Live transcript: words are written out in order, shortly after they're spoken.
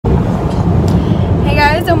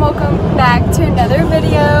back to another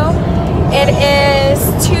video. It is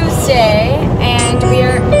Tuesday and we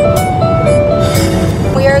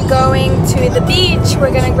are going to the beach.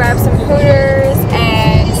 We're gonna grab some Hooters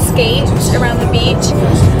and skate around the beach.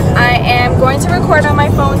 I am going to record on my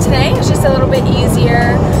phone today. It's just a little bit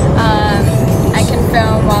easier. I can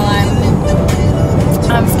film while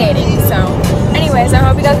I'm skating. So anyways, I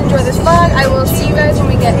hope you guys enjoy this vlog. I will see you guys when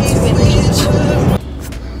we get to the beach.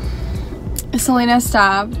 Selena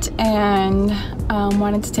stopped and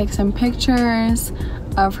wanted to take some pictures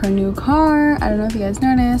of her new car. I don't know if you guys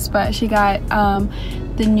noticed, but she got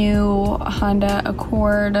the new Honda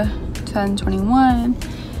Accord 2021.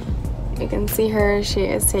 You can see her, she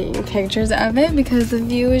is taking pictures of it because the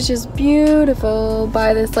view is just beautiful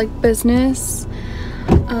by this like business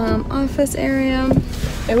office area.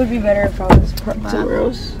 It would be better if I was parked somewhere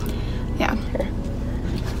else. Yeah.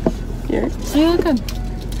 Here. Oh, you look good.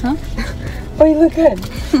 Huh? Oh, you look good.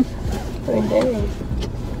 Oh, dang. You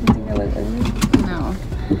think I look ugly? No.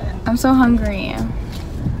 I'm so hungry.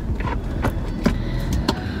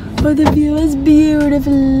 But the view is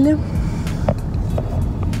beautiful.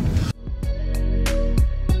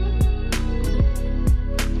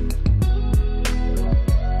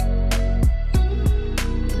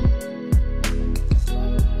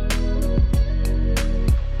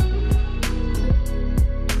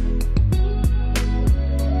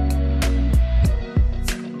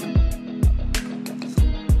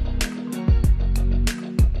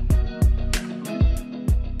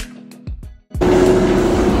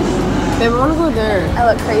 I want to go there.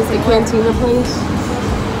 I look crazy. The cantina place.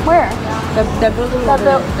 Where? That building.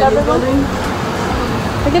 That building?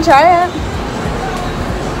 We can try it.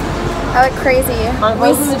 I look crazy. I'm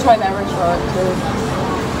going to try that restaurant too.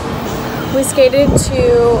 We skated to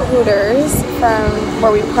Hooters from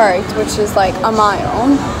where we parked, which is like a mile.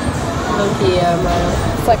 Okay, yeah, a mile.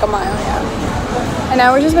 It's like a mile, yeah. And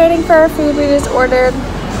now we're just waiting for our food. We just ordered.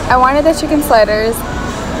 I wanted the chicken sliders.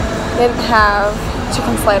 They didn't have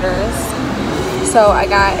chicken sliders, so I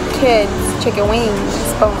got kids chicken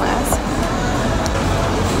wings, boneless.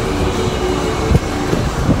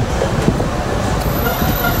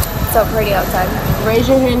 So pretty outside. Raise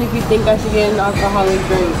your hand if you think I should get an alcoholic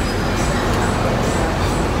drink.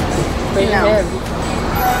 Raise your hand.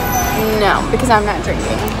 No, because I'm not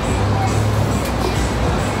drinking.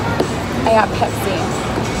 I got Pepsi.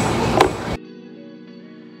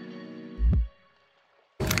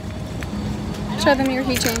 Show them your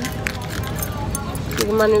keychain. Look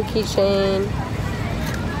at my new keychain.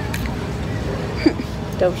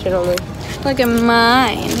 Dope shit on me. Look at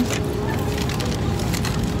mine.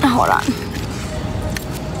 Hold on.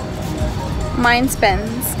 Mine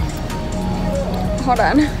spins. Hold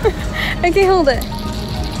on. I can't hold it.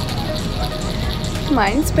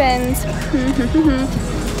 Mine spins.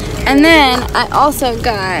 And then I also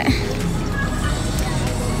got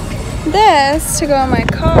this to go in my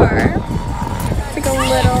car. Like a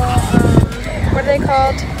little, what are they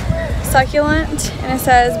called? Succulent. And it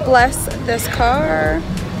says, bless this car.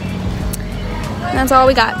 And that's all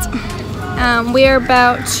we got. We are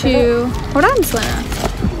about to, hold on, Selena.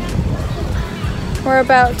 We're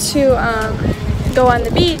about to go on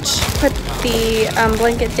the beach, put the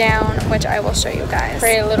blanket down, which I will show you guys.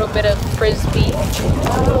 Play a little bit of frisbee.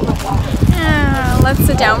 Let's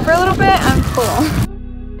sit down for a little bit. I'm full.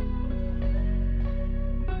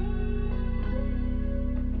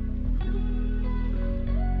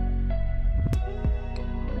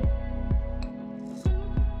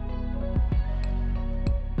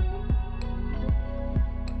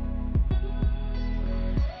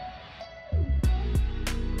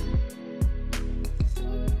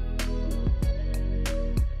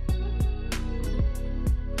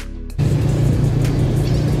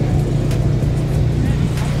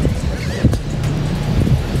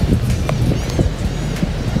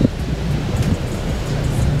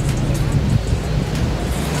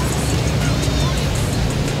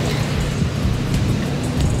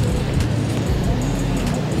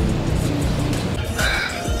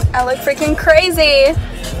 I look freaking crazy.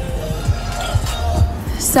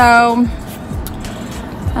 So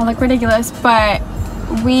I look ridiculous, but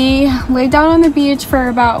we laid down on the beach for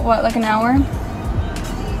about what, like an hour?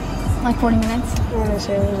 Like 40 minutes? I want to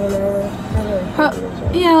say it was an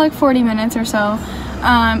hour. Yeah, like 40 minutes or so.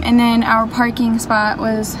 And then our parking spot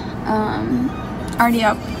was already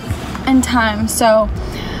up in time. So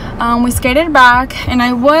we skated back, and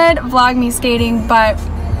I would vlog me skating, but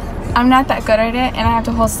I'm not that good at it, and I have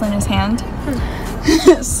to hold Selena's hand.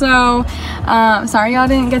 So sorry y'all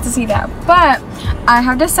didn't get to see that, but I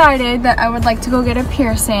have decided that I would like to go get a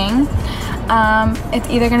piercing. It's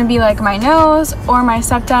either gonna be like my nose or my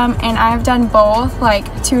septum, and I've done both like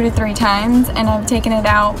 2 to 3 times, and I've taken it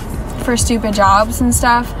out for stupid jobs and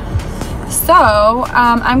stuff. So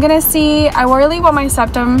I'm gonna see, I really want my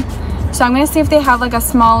septum, so I'm gonna see if they have like a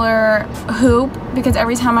smaller hoop, because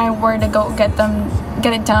every time I were to go get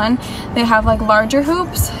it done, they have like larger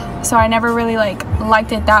hoops, so I never really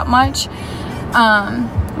liked it that much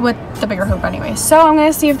with the bigger hoop anyway. So I'm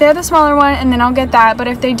gonna see if they have the smaller one, and then I'll get that. But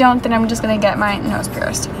if they don't, then I'm just gonna get my nose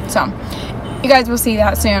pierced. So you guys will see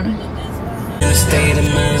that soon.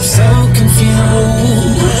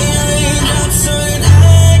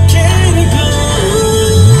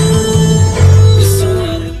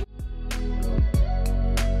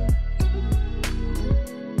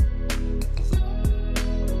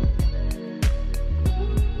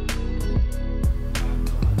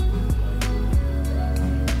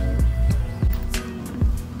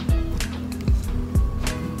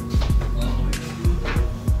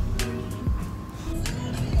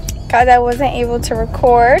 Guys, I wasn't able to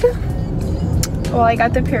record while I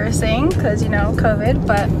got the piercing because, you know, COVID,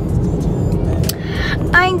 but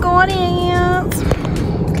I got it.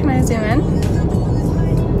 Can I zoom in?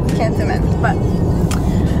 Can't zoom in, but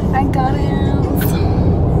I got it.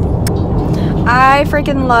 I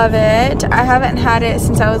freaking love it. I haven't had it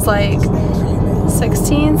since I was like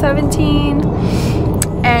 16, 17,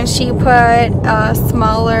 and she put a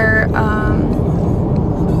smaller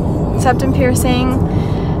septum piercing,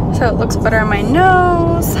 so it looks better on my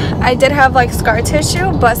nose. I did have like scar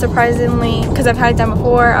tissue, but surprisingly, because I've had it done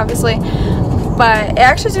before obviously, but it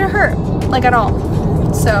actually didn't hurt like at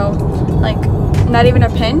all. So like not even a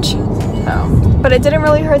pinch. So, but it didn't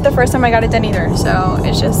really hurt the first time I got it done either, so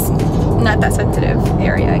it's just not that sensitive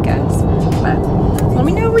area, I guess. But let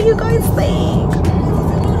me know what you guys think.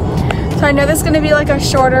 So I know this is gonna be like a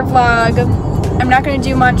shorter vlog. I'm not going to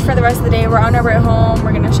do much for the rest of the day. We're on our way home.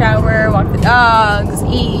 We're going to shower, walk the dogs,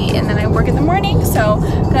 eat, and then I work in the morning. So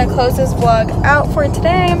I'm going to close this vlog out for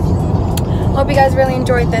today. Hope you guys really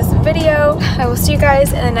enjoyed this video. I will see you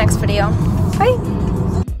guys in the next video. Bye.